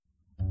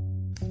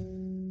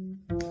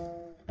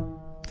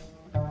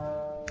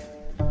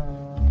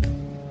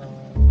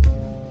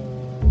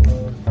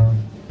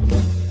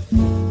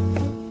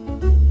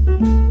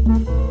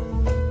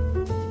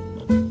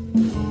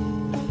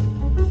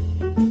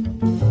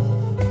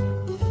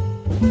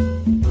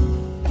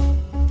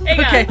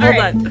Okay, hold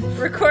on.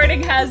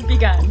 Recording has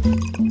begun.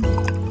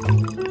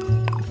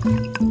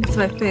 It's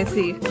my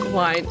fancy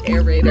wine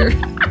aerator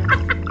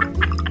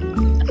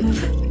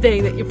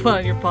thing that you put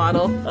on your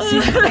bottle. So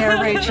you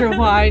aerate your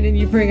wine and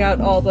you bring out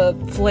all the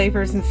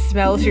flavors and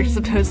smells you're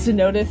supposed to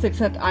notice,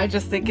 except I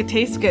just think it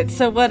tastes good,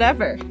 so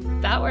whatever.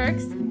 That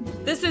works.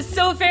 This is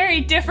so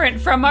very different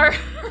from our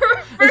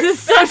This is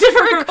so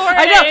different from,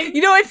 I know. recording.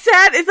 You know what's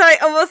sad is I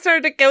almost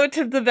started to go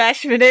into the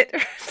Mash Minute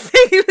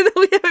thing, even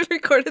though we haven't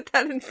recorded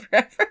that in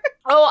forever.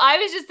 Oh, I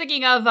was just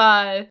thinking of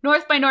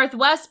North by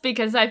Northwest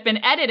because I've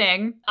been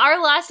editing.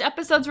 Our last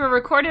episodes were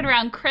recorded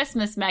around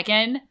Christmas,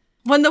 Megan.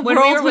 When the When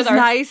world we were was with our-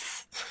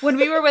 nice. When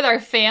we were with our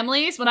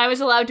families, when I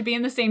was allowed to be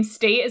in the same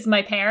state as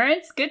my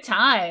parents. Good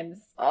times.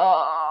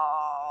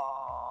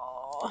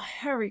 Oh,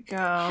 here we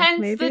go. Hence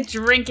Maybe. the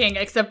drinking,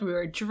 except we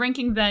were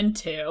drinking then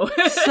too.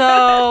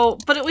 So,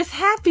 but it was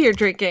happier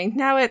drinking.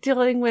 Now it's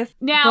dealing with,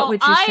 Now, what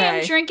would you I say?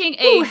 am drinking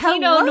a Ooh,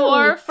 Pinot hello,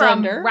 Noir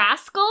from Thunder.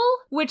 Rascal,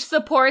 which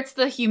supports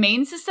the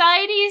Humane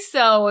Society,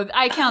 so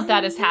I count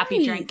that as happy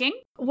nice. drinking.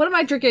 What am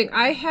I drinking?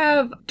 I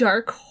have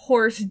Dark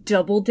Horse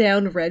Double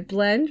Down Red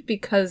Blend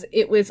because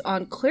it was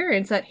on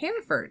clearance at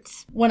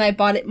Hannaford's when I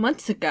bought it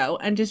months ago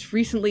and just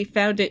recently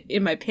found it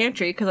in my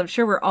pantry because I'm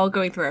sure we're all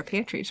going through our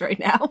pantries right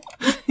now.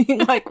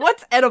 Like,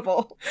 what's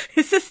edible?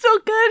 Is this still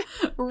good?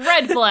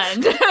 Red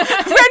blend.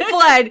 Red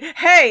Blend!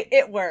 Hey,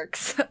 it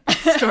works.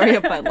 Story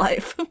of my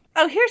life.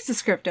 Oh, here's the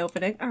script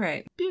opening. All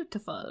right.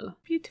 Beautiful.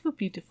 Beautiful,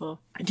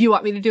 beautiful. Do you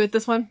want me to do it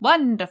this one?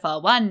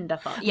 Wonderful,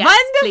 wonderful. Yes,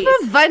 wonderful,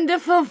 please.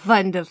 wonderful,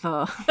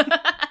 wonderful.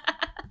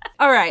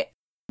 All right.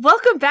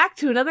 Welcome back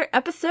to another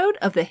episode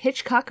of the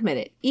Hitchcock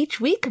Minute. Each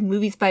week,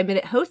 Movies by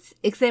Minute hosts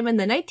examine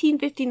the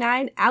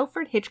 1959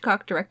 Alfred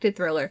Hitchcock-directed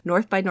thriller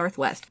North by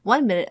Northwest.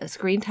 1 minute of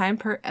screen time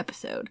per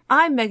episode.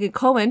 I'm Megan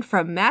Coleman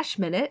from MASH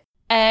Minute.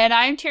 And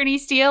I'm Tierney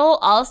Steele,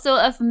 also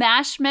of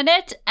MASH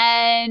Minute.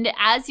 And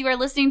as you are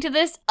listening to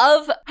this,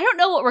 I don't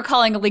know what we're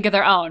calling A League of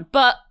Their Own,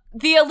 but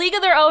the A League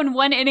of Their Own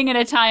 1 Inning at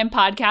a Time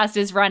podcast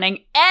is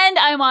running, and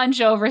I'm on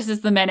Joe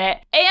versus the Minute.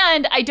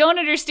 And I don't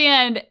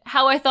understand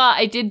how I thought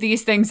I did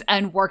these things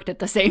and worked at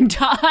the same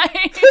time.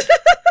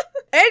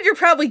 And you're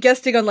probably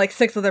guesting on like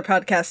 6 other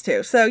podcasts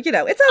too, so, you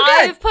know, it's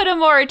okay. I've put a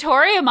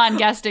moratorium on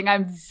guesting.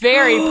 I'm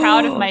very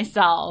proud of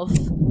myself.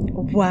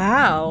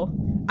 Wow.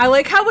 I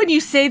like how when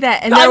you say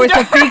that and there was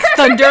a big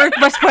thunder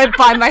just went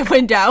by my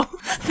window.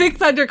 Big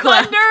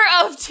thunderclap. Thunder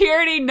of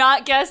Tierney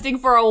not guesting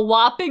for a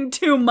whopping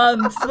 2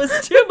 months was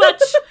too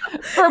much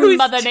for It was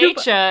Mother too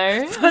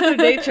Nature. Mother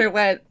Nature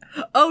went,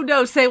 oh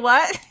no, say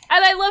what?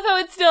 And I love how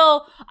it's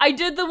still, I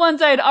did the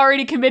ones I had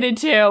already committed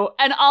to,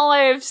 and all I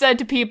have said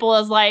to people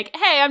is like,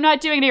 hey, I'm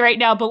not doing any right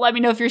now, but let me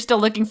know if you're still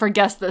looking for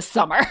guests this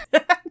summer.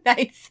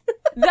 Nice.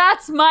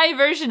 That's my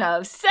version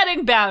of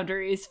setting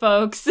boundaries,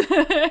 folks.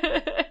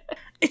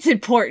 It's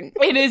important.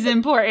 It is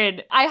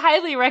important. I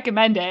highly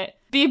recommend it.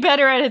 Be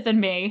better at it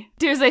than me.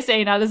 Do as I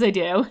say, not as I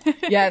do.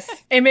 Yes.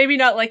 And maybe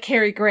not like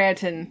Cary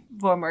Grant and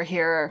Volmer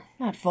here.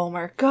 Not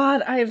Volmer.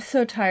 God, I am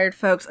so tired,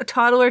 folks. A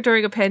toddler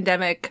during a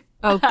pandemic.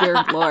 Oh,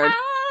 dear Lord.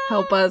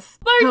 Help us.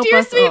 My Help dear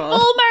us sweet all.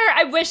 Volmer.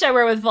 I wish I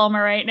were with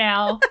Volmer right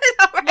now.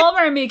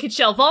 Volmer and me could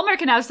chill. Volmer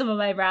can have some of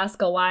my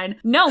Rascal wine.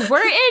 No,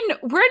 we're in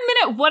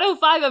minute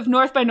 105 of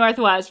North by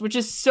Northwest, which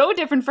is so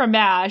different from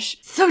MASH.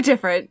 So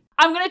different.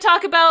 I'm going to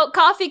talk about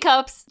coffee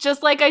cups,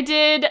 just like I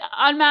did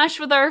on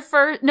MASH with our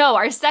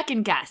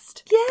second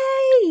guest.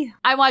 Yay!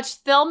 I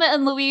watched Thelma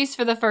and Louise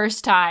for the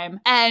first time,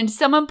 and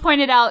someone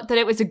pointed out that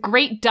it was a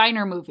great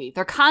diner movie.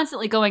 They're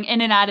constantly going in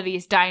and out of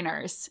these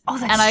diners. Oh,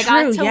 that's and I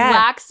true, got to yeah.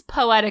 wax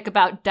poetic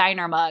about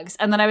diner mugs.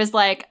 And then I was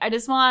like, I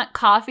just want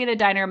coffee in a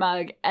diner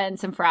mug and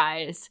some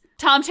fries.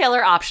 Tom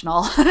Taylor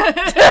optional.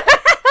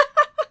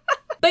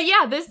 But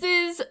yeah, this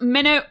is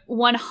minute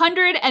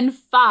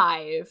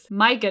 105.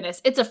 My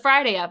goodness, it's a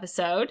Friday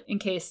episode, in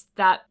case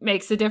that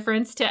makes a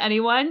difference to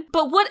anyone.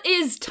 But what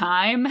is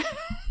time?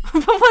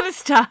 But what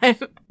is time?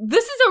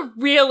 This is a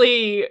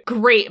really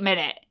great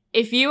minute.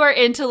 If you are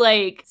into,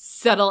 like,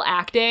 subtle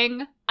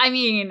acting, I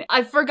mean,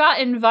 I've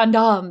forgotten Van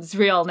Damme's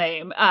real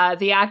name,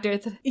 the actor.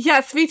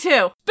 Yes, me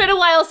too. Been a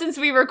while since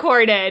we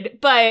recorded,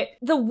 but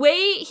the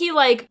way he,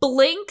 like,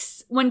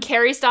 blinks when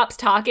Carrie stops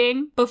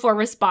talking before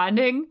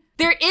responding,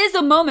 there is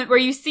a moment where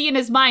you see in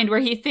his mind where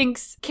he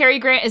thinks Cary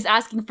Grant is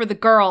asking for the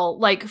girl,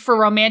 like, for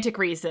romantic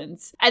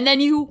reasons. And then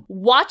you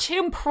watch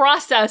him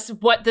process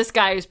what this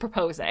guy is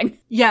proposing.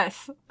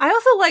 Yes. I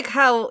also like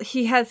how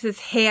he has his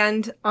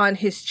hand on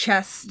his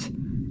chest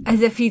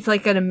as if he's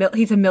like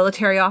he's a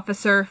military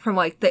officer from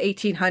like the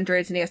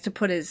 1800s and he has to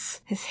put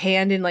his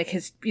hand in like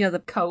his, you know, the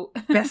Coat.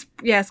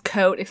 his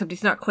coat, except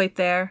he's not quite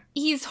there.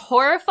 He's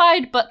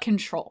horrified but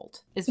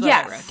controlled, is what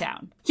I wrote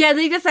down. Yeah,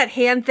 then he does that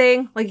hand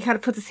thing. Like, he kind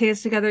of puts his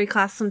hands together, he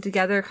clasps them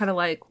together, kind of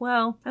like,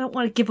 well, I don't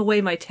want to give away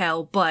my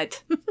tell,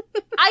 but...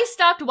 I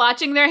stopped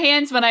watching their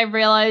hands when I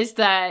realized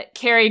that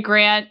Cary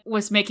Grant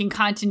was making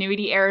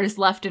continuity errors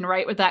left and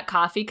right with that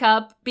coffee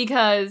cup,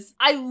 because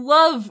I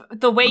love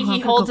the way he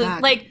holds it.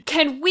 Like,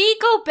 can we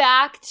go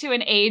back to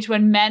an age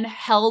when men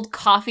held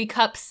coffee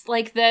cups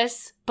like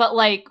this, but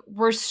like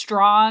were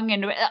strong,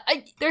 and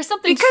there's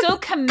something so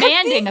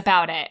commanding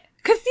about it.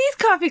 Because these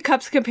coffee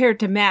cups compared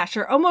to MASH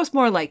are almost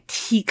more like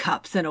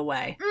teacups in a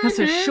way. Because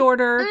they're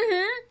shorter.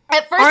 Mm-hmm.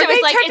 At first it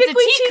was like, it's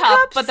a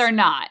teacup, but they're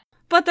not.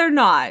 But they're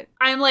not.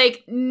 I'm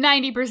like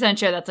 90%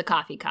 sure that's a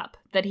coffee cup,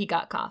 that he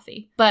got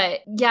coffee. But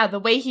yeah, the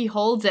way he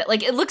holds it,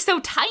 like, it looks so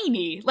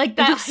tiny. Like,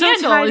 that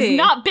handle is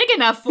not big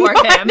enough for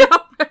him. Know,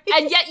 right?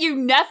 And yet you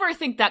never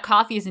think that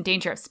coffee is in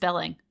danger of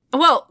spilling.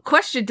 Well,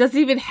 question, does it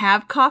even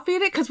have coffee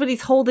in it? Because when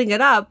he's holding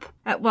it up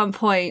at one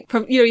point,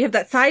 from you have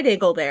that side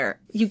angle there,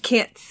 you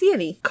can't see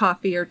any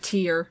coffee or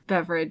tea or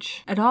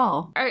beverage at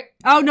all.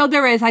 Oh, no,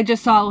 there is. I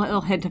just saw a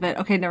little hint of it.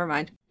 Okay, never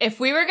mind.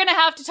 If we were going to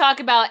have to talk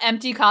about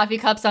empty coffee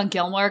cups on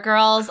Gilmore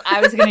Girls,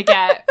 I was going to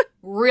get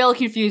real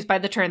confused by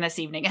the turn this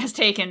evening has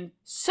taken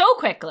so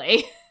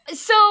quickly.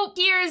 So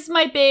here's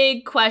my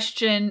big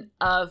question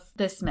of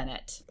this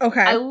minute.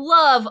 Okay. I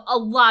love a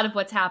lot of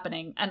what's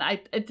happening, and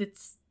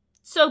it's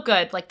so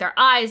good. Like, their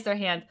eyes, their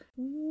hands.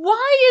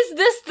 Why is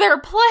this their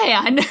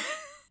plan?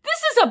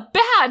 This is a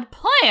bad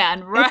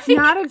plan, right? It's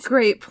not a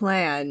great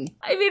plan.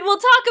 I mean, we'll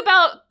talk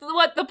about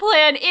what the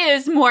plan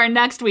is more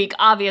next week,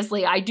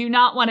 obviously. I do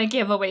not want to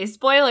give away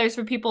spoilers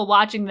for people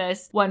watching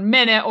this 1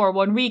 minute or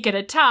 1 week at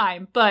a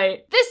time,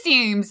 but this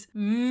seems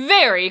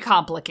very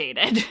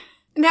complicated.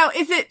 Now,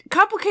 is it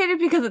complicated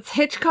because it's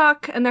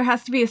Hitchcock and there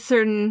has to be a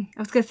certain,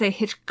 I was going to say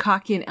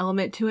Hitchcockian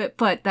element to it,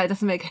 but that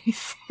doesn't make any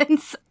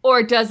sense.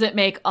 Or does it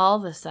make all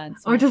the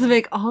sense? Or does it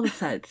make all the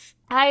sense?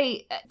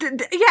 And then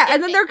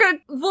they're going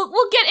to...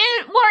 We'll get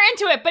more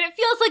into it, but it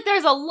feels like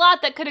there's a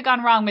lot that could have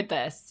gone wrong with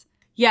this.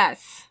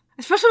 Yes.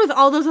 Especially with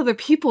all those other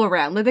people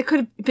around. Like, they could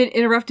have been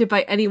interrupted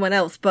by anyone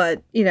else,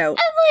 but, and like,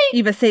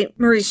 Eva St.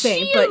 Marie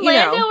Saint, but,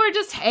 Lando were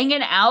just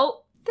hanging out.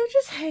 They're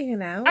just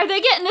hanging out. Are they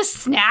getting a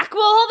snack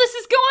while all this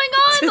is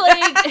going on?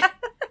 Like,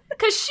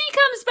 because she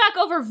comes back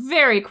over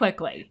very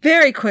quickly.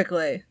 Very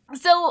quickly.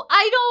 So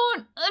I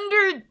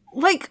don't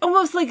like,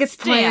 almost like it's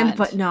planned,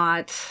 but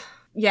not.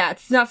 Yeah,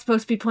 it's not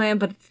supposed to be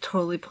planned, but it's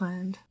totally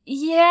planned.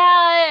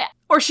 Yeah.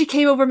 Or she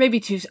came over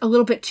maybe a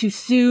little bit too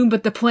soon,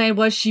 but the plan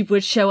was she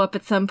would show up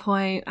at some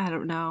point. I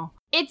don't know.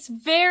 It's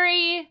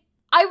very...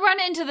 I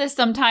run into this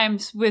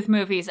sometimes with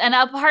movies, and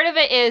a part of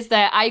it is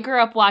that I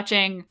grew up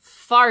watching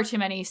far too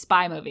many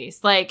spy movies.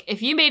 Like,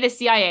 if you made a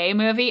CIA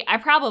movie, I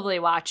probably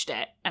watched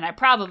it, and I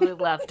probably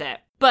loved it.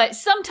 But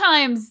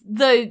sometimes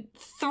the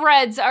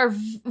threads are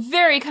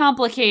very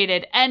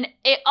complicated, and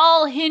it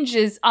all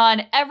hinges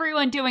on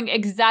everyone doing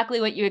exactly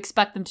what you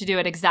expect them to do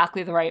at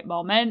exactly the right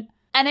moment.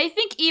 And I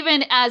think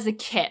even as a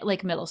kid,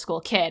 like middle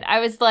school kid, I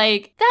was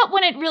like, that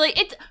wouldn't really,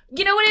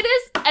 you know what it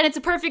is? And it's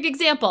a perfect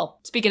example,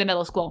 speaking of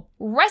middle school.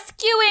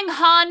 Rescuing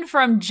Han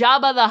from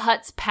Jabba the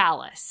Hutt's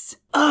palace.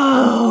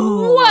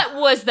 Oh. What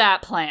was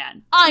that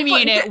plan? I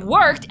mean, it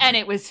worked and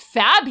it was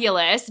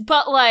fabulous,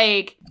 but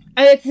like...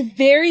 And it's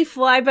very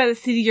fly by the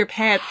seat of your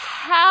pants.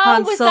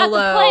 How was that the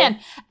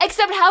plan?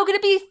 Except how could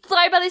it be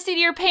fly by the seat of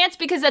your pants?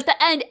 Because at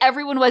the end,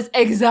 everyone was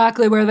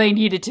exactly where they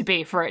needed to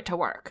be for it to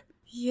work.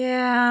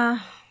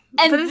 Yeah...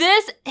 And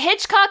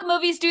Hitchcock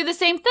movies do the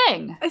same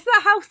thing. Isn't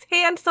that how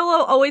Han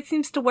Solo always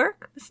seems to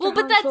work? Well,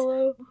 but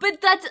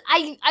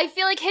I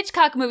feel like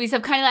Hitchcock movies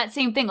have kind of that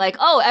same thing. Like,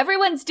 oh,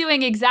 everyone's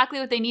doing exactly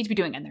what they need to be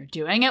doing, and they're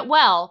doing it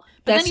well.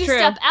 But then you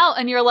step out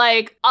and you're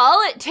like,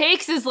 all it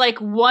takes is like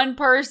one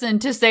person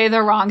to say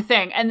the wrong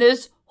thing, and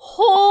this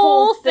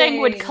whole thing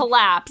would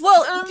collapse.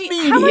 Well, how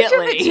much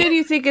of it do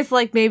you think is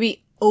like maybe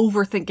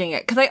overthinking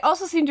it? Because I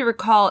also seem to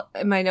recall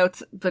in my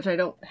notes, which I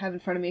don't have in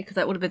front of me because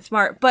that would have been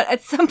smart, but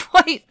at some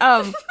point,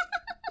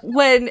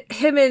 when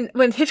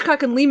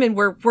Hitchcock and Lehman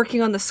were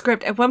working on the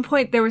script, at one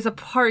point there was a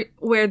part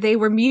where they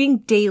were meeting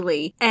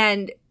daily,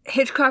 and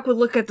Hitchcock would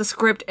look at the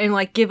script and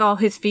like give all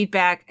his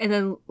feedback, and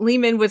then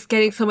Lehman was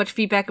getting so much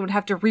feedback and would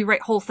have to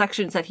rewrite whole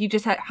sections that he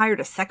just had hired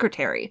a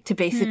secretary to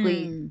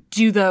basically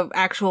do the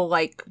actual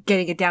like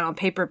getting it down on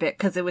paper bit,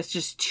 because it was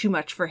just too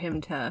much for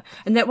him to.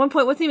 And at one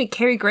point, wasn't even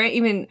Cary Grant,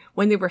 even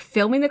when they were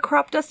filming the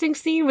crop dusting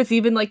scene, was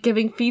even like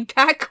giving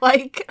feedback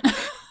like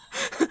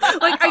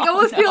like, I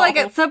almost feel like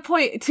at some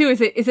point, too,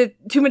 is it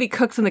too many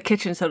cooks in the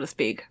kitchen, so to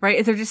speak, right?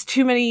 Is there just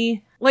too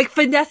many, like,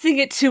 finessing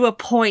it to a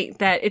point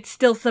that it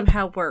still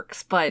somehow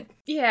works, but...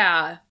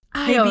 Yeah.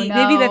 I don't know.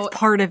 Maybe that's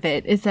part of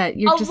it, is that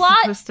you're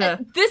supposed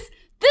to...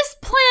 This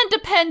plan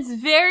depends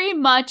very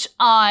much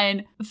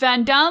on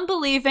Van Damme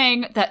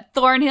believing that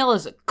Thornhill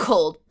is a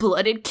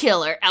cold-blooded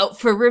killer out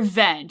for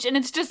revenge, and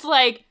it's just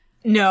like...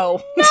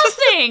 No.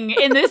 Nothing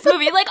in this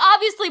movie. Like,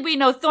 obviously, we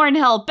know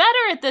Thornhill better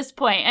at this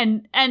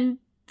point, and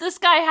this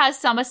guy has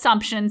some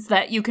assumptions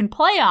that you can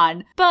play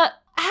on, but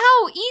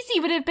how easy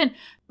would it have been?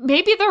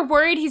 Maybe they're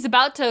worried he's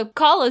about to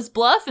call his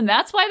bluff and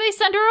that's why they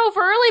send her over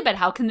early, but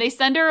how can they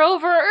send her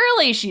over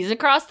early? She's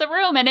across the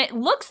room and it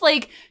looks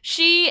like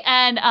she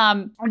and,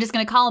 I'm just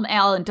going to call him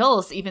Alan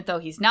Dulles, even though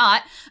he's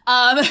not.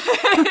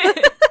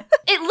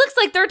 It looks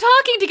like they're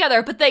talking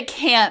together, but they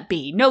can't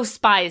be. No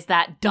spy is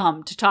that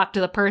dumb to talk to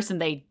the person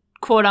they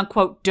quote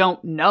unquote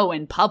don't know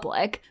in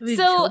public. I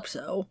hope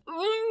so.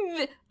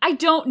 I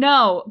don't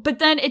know. But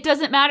then it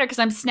doesn't matter because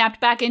I'm snapped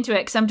back into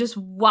it because I'm just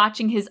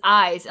watching his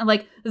eyes and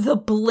like the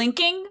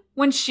blinking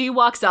when she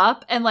walks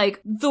up and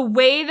like the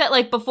way that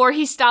like before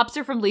he stops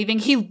her from leaving,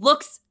 he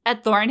looks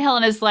at Thornhill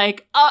and is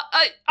like,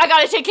 I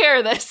gotta take care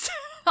of this.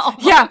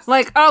 Yeah,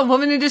 like, oh,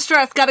 woman in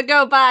distress, gotta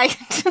go, bye.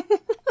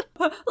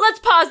 Let's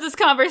pause this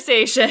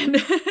conversation.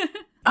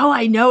 Oh,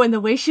 I know. And the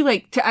way she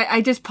like,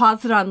 I just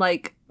paused it on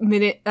like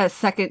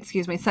second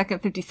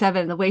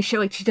 57. And the way she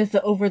like, she does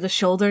the over the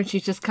shoulder and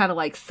she's just kind of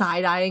like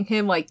side eyeing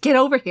him, like, get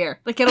over here.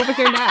 Like, get over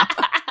here now.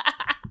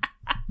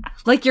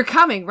 Like, you're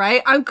coming,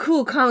 right? I'm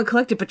cool, calm and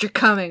collected, but you're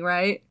coming,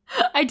 right?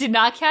 I did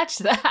not catch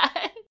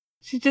that.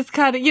 She just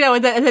kind of,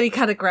 and then he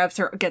kind of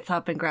gets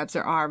up and grabs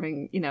her arm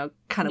and,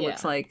 kind of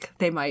looks like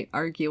they might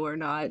argue or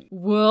not.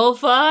 We'll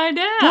find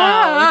out.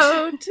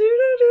 I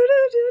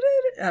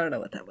don't know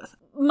what that was.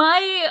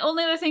 My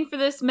only other thing for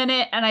this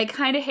minute, and I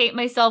kind of hate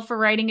myself for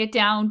writing it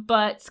down,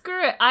 but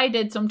screw it, I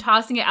did, so I'm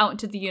tossing it out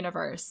into the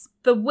universe.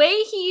 The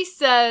way he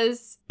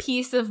says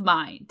peace of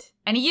mind,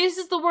 and he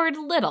uses the word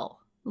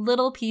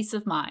little peace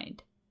of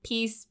mind.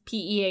 Peace,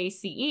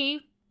 P-E-A-C-E,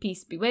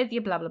 peace be with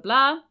you, blah, blah,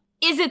 blah.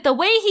 Is it the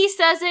way he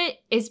says it?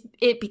 Is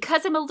it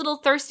because I'm a little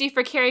thirsty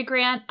for Cary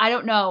Grant? I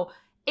don't know.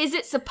 Is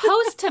it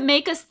supposed to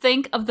make us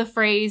think of the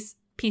phrase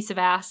piece of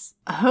ass?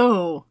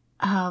 Oh,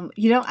 I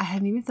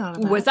hadn't even thought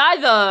of that. Was I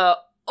the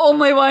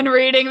only one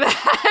reading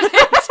that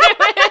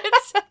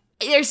into it?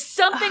 There's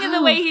something in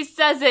the way he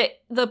says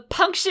it. The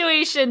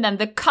punctuation, then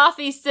the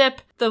coffee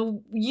sip, the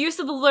use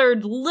of the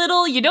word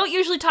little. You don't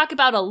usually talk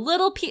about a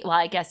little piece. Well,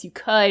 I guess you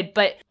could,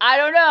 but I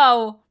don't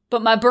know.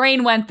 But my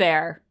brain went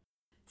there.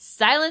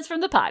 Silence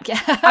from the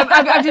podcast.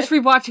 I'm just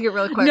rewatching it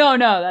really quick. No,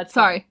 that's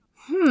sorry.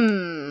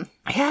 Yeah,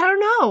 I don't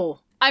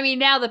know. I mean,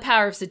 now the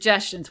power of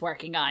suggestion's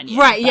working on you.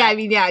 Right, yeah, I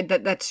mean, yeah,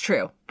 that's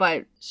true.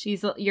 But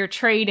you're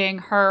trading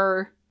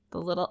her the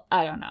little,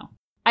 I don't know.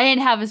 I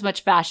didn't have as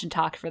much fashion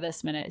talk for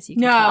this minute as you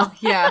can tell.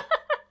 Yeah.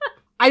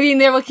 I mean,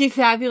 they're looking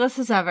fabulous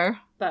as ever.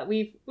 But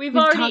we've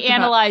already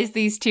analyzed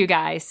these two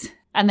guys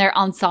and their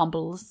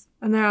ensembles.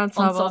 And their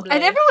ensembles.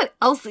 And everyone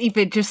else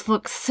even just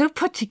looks so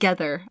put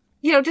together.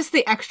 Just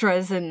the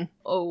extras and...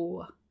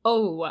 Oh.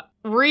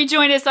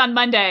 Rejoin us on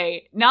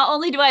Monday. Not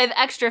only do I have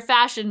extras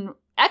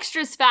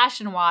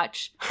fashion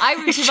watch,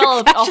 I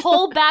developed a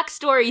whole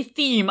backstory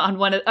theme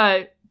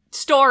on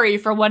story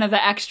for one of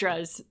the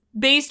extras.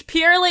 Based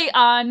purely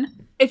on...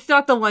 It's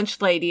not the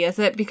lunch lady, is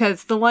it?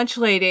 Because the lunch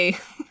lady...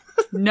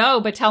 No,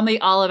 but tell me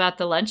all about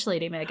the lunch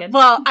lady, Megan.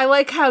 Well, I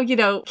like how,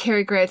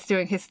 Cary Grant's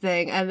doing his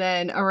thing, and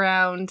then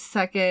around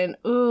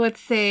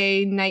let's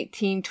say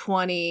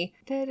 1920,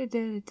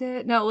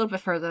 no, a little bit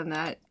further than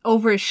that,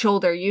 over his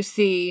shoulder, you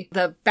see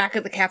the back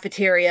of the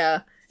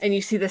cafeteria, and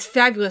you see this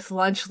fabulous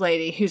lunch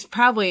lady who's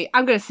probably,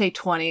 I'm going to say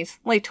 20s,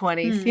 late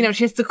 20s.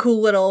 She has the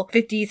cool little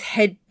 50s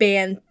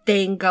headband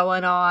thing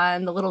going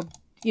on, the little...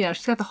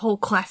 she's got the whole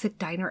classic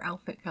diner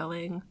outfit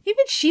going.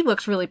 Even she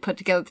looks really put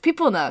together. The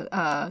people in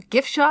the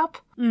gift shop.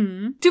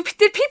 Mm. Did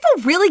people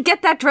really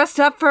get that dressed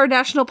up for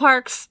national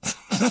parks?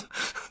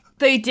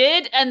 They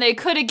did, and they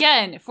could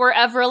again if we're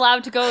ever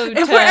allowed to go to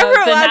the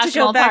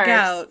national parks.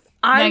 Out.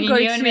 I'm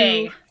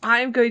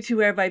going to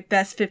wear my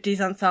best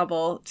 50s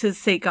ensemble to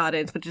St.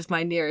 Gaudens, which is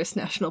my nearest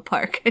national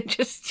park, and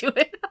just do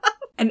it up.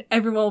 And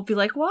everyone will be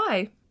like,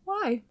 why?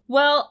 Why?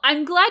 Well,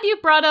 I'm glad you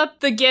brought up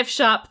the gift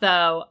shop,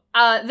 though.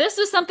 This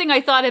was something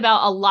I thought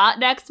about a lot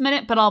next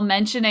minute, but I'll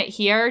mention it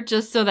here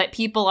just so that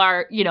people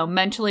are,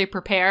 mentally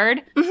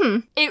prepared.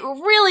 Mm-hmm. It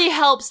really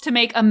helps to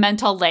make a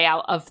mental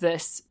layout of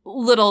this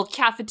little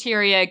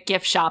cafeteria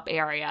gift shop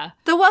area.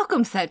 The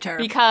welcome center.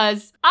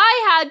 Because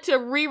I had to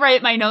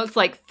rewrite my notes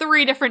like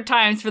 3 different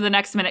times for the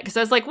next minute because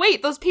I was like,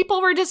 wait, those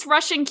people were just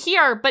rushing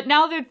here, but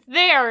now they're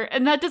there,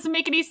 and that doesn't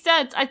make any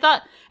sense. I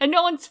thought, and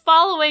no one's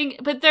following,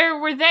 but they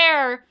were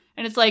there.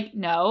 And it's like,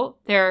 no,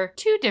 there are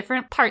 2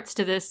 different parts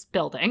to this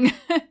building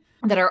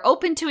that are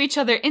open to each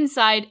other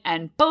inside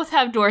and both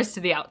have doors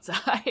to the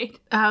outside.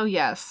 Oh,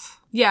 yes.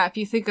 Yeah, if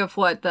you think of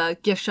what the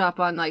gift shop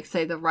on, like,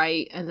 say, the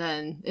right, and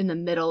then in the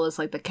middle is,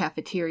 like, the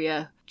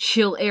cafeteria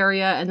chill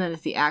area, and then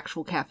it's the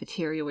actual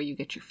cafeteria where you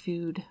get your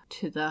food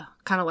to the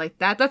kind of like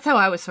that. That's how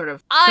I was sort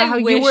of... I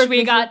wish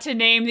we got to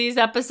name these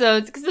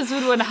episodes, because this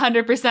would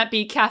 100%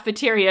 be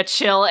cafeteria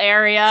chill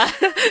area.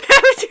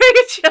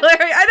 Cafeteria chill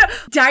area. I know.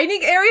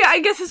 Dining area,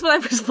 I guess, is what I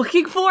was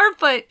looking for,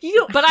 but you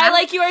don't I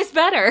like yours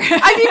better.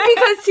 I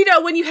mean,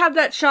 because, when you have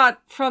that shot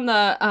from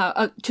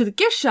the, to the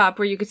gift shop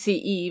where you could see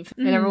Eve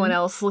and everyone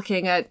else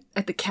looking at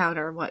the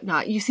counter and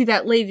whatnot, you see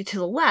that lady to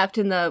the left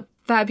in the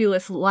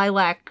fabulous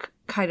lilac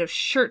kind of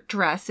shirt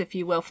dress, if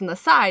you will, from the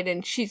side,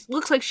 and she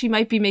looks like she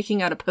might be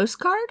making out a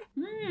postcard.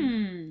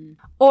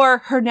 Or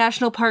her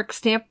National Park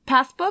stamp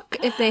passbook,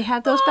 if they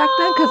had those back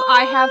then, because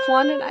I have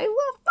one and I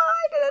love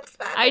mine, and it's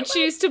fabulous. I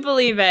choose to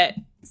believe it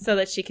so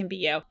that she can be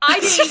you. I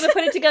didn't even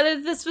put it together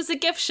that this was a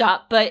gift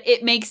shop, but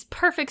it makes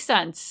perfect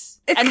sense.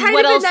 It's and kind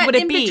what of else in that would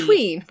it be?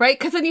 in-between, right?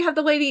 Because then you have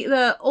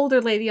the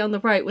older lady on the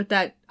right with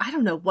that, I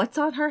don't know what's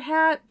on her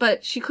hat,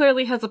 but she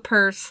clearly has a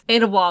purse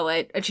and a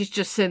wallet, and she's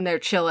just sitting there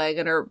chilling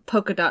in her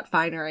polka dot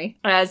finery.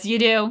 As you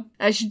do.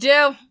 As you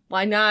do.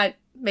 Why not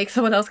make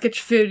someone else get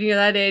your food when you're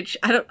that age?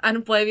 I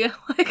don't blame you.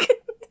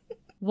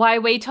 Why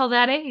wait till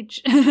that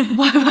age?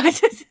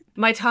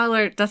 My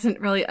toddler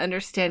doesn't really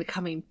understand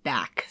coming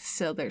back,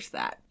 so there's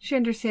that. She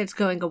understands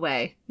going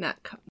away,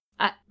 not coming.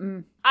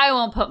 I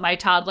won't put my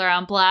toddler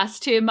on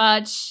blast too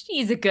much.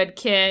 He's a good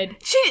kid.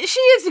 She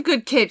is a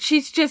good kid.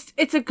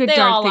 It's a good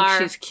darn thing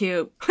she's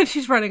cute. When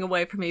she's running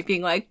away from me,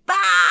 being like,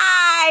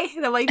 bye!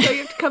 And I'm like, no,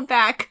 you have to come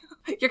back.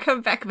 You're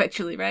coming back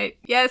eventually, right?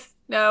 Yes?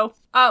 No?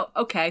 Oh,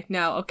 okay.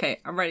 No, okay.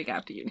 I'm running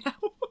after you now.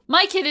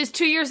 My kid is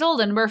 2 years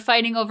old and we're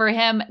fighting over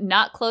him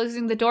not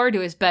closing the door to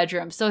his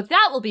bedroom. So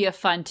that will be a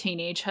fun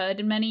teenagehood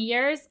in many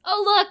years.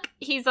 Oh, look,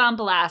 he's on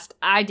blast.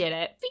 I did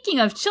it. Speaking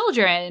of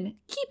children,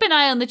 keep an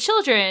eye on the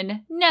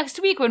children next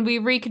week when we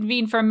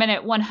reconvene for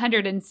minute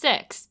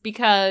 106,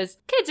 because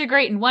kids are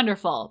great and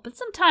wonderful, but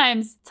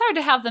sometimes it's hard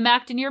to have them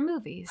act in your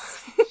movies.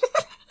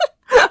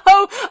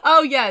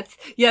 Oh, yes.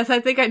 Yes,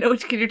 I think I know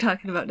which kid you're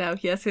talking about now.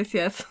 Yes.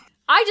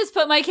 I just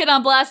put my kid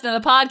on blast in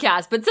the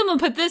podcast, but someone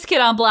put this kid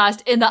on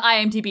blast in the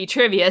IMDb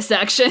trivia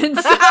section,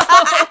 so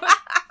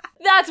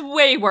that's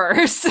way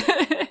worse.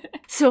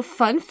 So,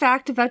 fun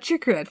fact about your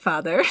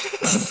grandfather.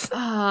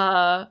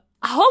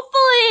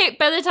 Hopefully,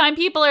 by the time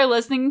people are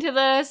listening to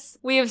this,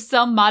 we have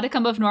some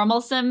modicum of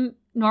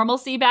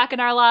normalcy back in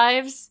our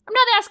lives. I'm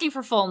not asking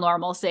for full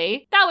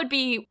normalcy. That would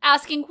be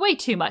asking way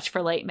too much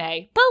for late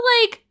May. But,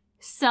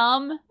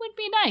 some would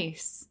be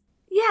nice.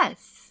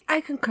 Yes.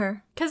 I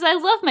concur. Because I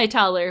love my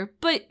toddler,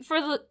 but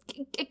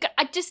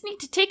I just need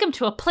to take him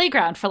to a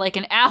playground for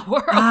an hour,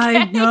 okay?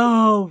 I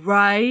know,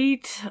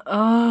 right?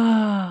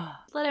 Ugh.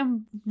 Let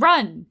him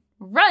run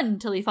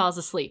till he falls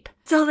asleep.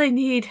 That's all they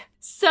need.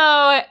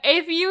 So,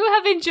 if you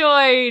have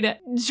enjoyed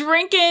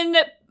Drinking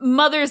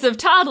Mothers of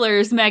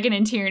Toddlers, Megan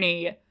and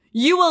Tierney,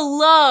 you will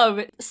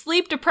love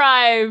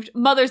Sleep-Deprived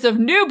Mothers of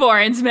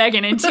Newborns,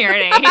 Megan and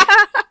Tierney.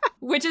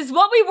 Which is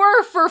what we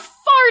were for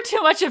far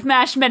too much of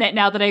MASH Minute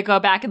now that I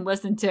go back and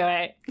listen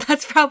to it.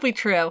 That's probably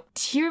true.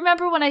 Do you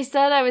remember when I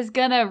said I was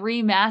gonna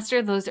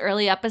remaster those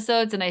early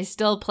episodes, and I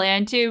still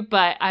plan to,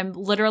 but I'm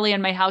literally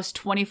in my house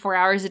 24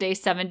 hours a day,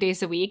 7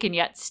 days a week, and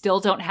yet still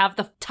don't have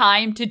the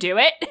time to do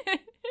it?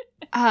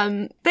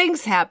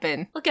 Things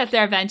happen. We'll get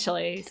there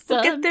eventually.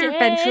 We'll get there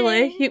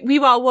eventually. We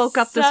all woke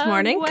up this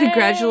morning.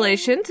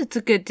 Congratulations. It's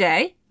a good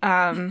day.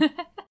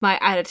 My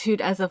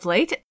attitude as of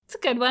late. It's a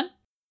good one.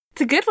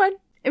 It's a good one.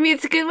 I mean,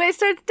 it's a good way to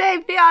start the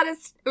day, be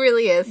honest. It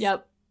really is.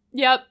 Yep.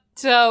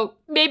 So,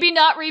 maybe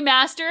not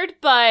remastered,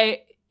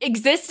 but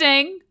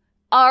existing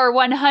are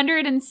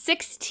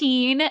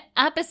 116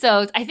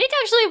 episodes. I think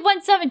actually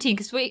 117,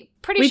 because we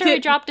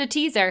dropped a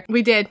teaser.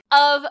 We did.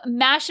 Of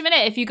MASH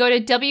Minute. If you go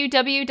to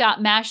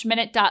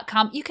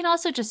www.mashminute.com, you can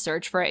also just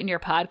search for it in your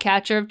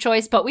podcatcher of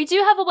choice. But we do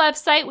have a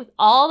website with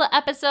all the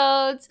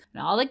episodes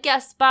and all the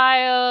guest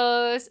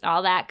bios and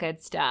all that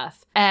good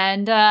stuff.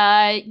 And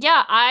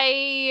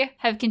I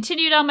have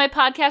continued on my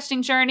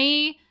podcasting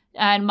journey.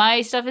 And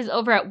my stuff is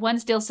over at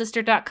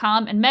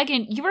onesteelsister.com. And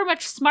Megan, you were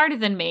much smarter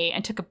than me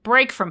and took a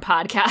break from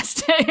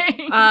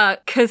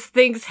podcasting. 'Cause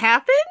things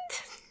happened?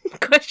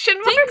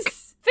 Question mark?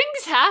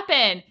 Things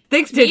happen.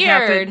 Things did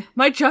happen.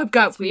 My job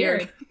got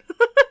weird.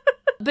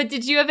 But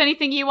did you have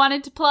anything you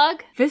wanted to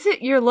plug?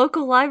 Visit your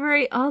local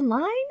library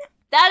online?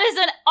 That is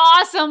an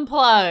awesome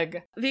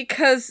plug.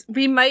 Because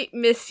we might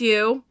miss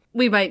you.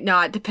 We might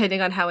not,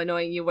 depending on how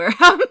annoying you were.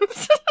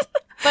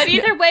 But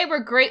either way, we're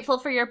grateful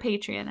for your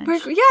patronage.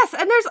 Yes,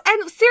 and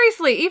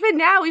seriously, even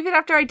now, even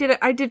after I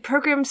did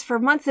programs for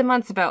months and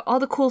months about all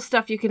the cool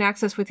stuff you can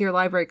access with your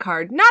library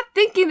card. Not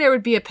thinking there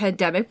would be a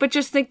pandemic, but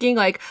just thinking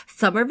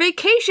summer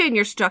vacation,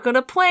 you're stuck on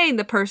a plane,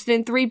 the person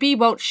in 3B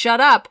won't shut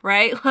up,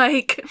 right?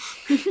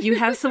 You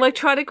have some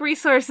electronic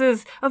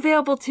resources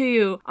available to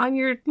you on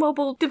your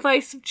mobile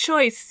device of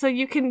choice, so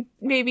you can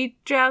maybe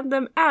drown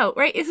them out,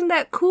 right? Isn't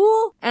that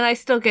cool? And I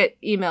still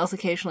get emails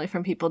occasionally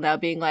from people now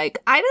being like,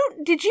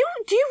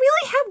 do you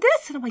really have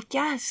this? And I'm like,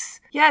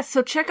 yes.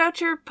 So check out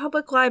your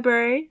public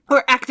library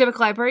or academic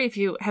library if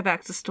you have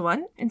access to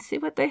one and see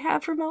what they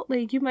have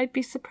remotely. You might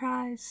be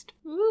surprised.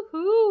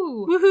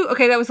 Woohoo.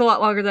 Okay, that was a lot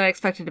longer than I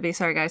expected to be.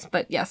 Sorry, guys,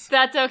 but yes.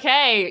 That's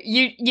okay.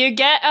 You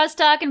get us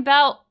talking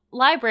about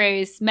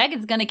libraries.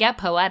 Megan's gonna get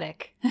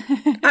poetic.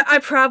 I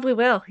probably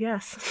will,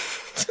 yes.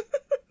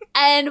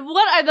 And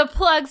what are the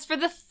plugs for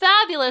the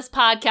fabulous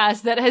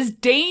podcast that has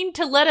deigned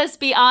to let us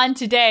be on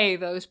today?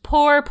 Those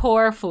poor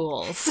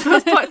fools.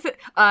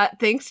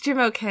 Thanks, Jim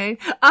O'Kane.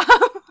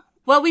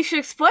 Well, we should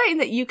explain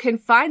that you can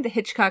find the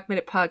Hitchcock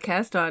Minute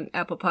podcast on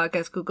Apple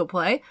Podcasts, Google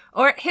Play,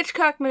 or at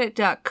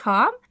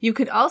hitchcockminute.com. You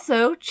could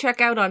also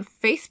check out on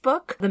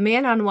Facebook, The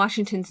Man on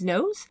Washington's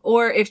Nose,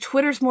 or if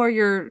Twitter's more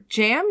your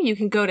jam, you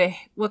can go to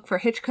look for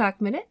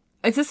Hitchcock Minute.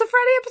 Is this a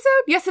Friday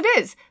episode? Yes, it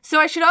is. So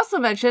I should also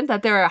mention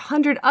that there are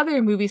 100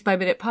 other Movies by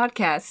Minute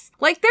podcasts.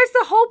 Like, there's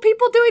the whole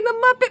people doing the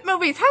Muppet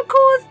movies. How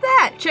cool is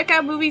that? Check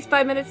out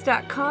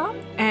moviesbyminutes.com.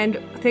 And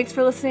thanks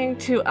for listening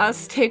to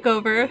us take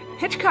over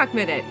Hitchcock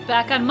Minute.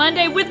 Back on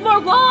Monday with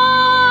more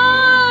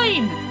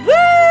wine! Woo!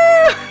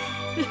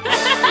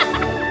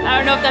 I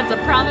don't know if that's a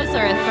promise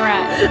or a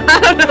threat. I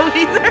don't know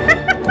either.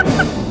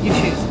 You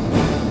choose.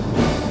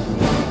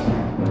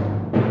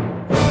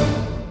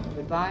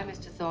 Goodbye,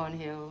 Mr.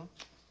 Thornhill.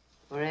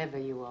 Wherever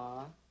you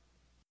are.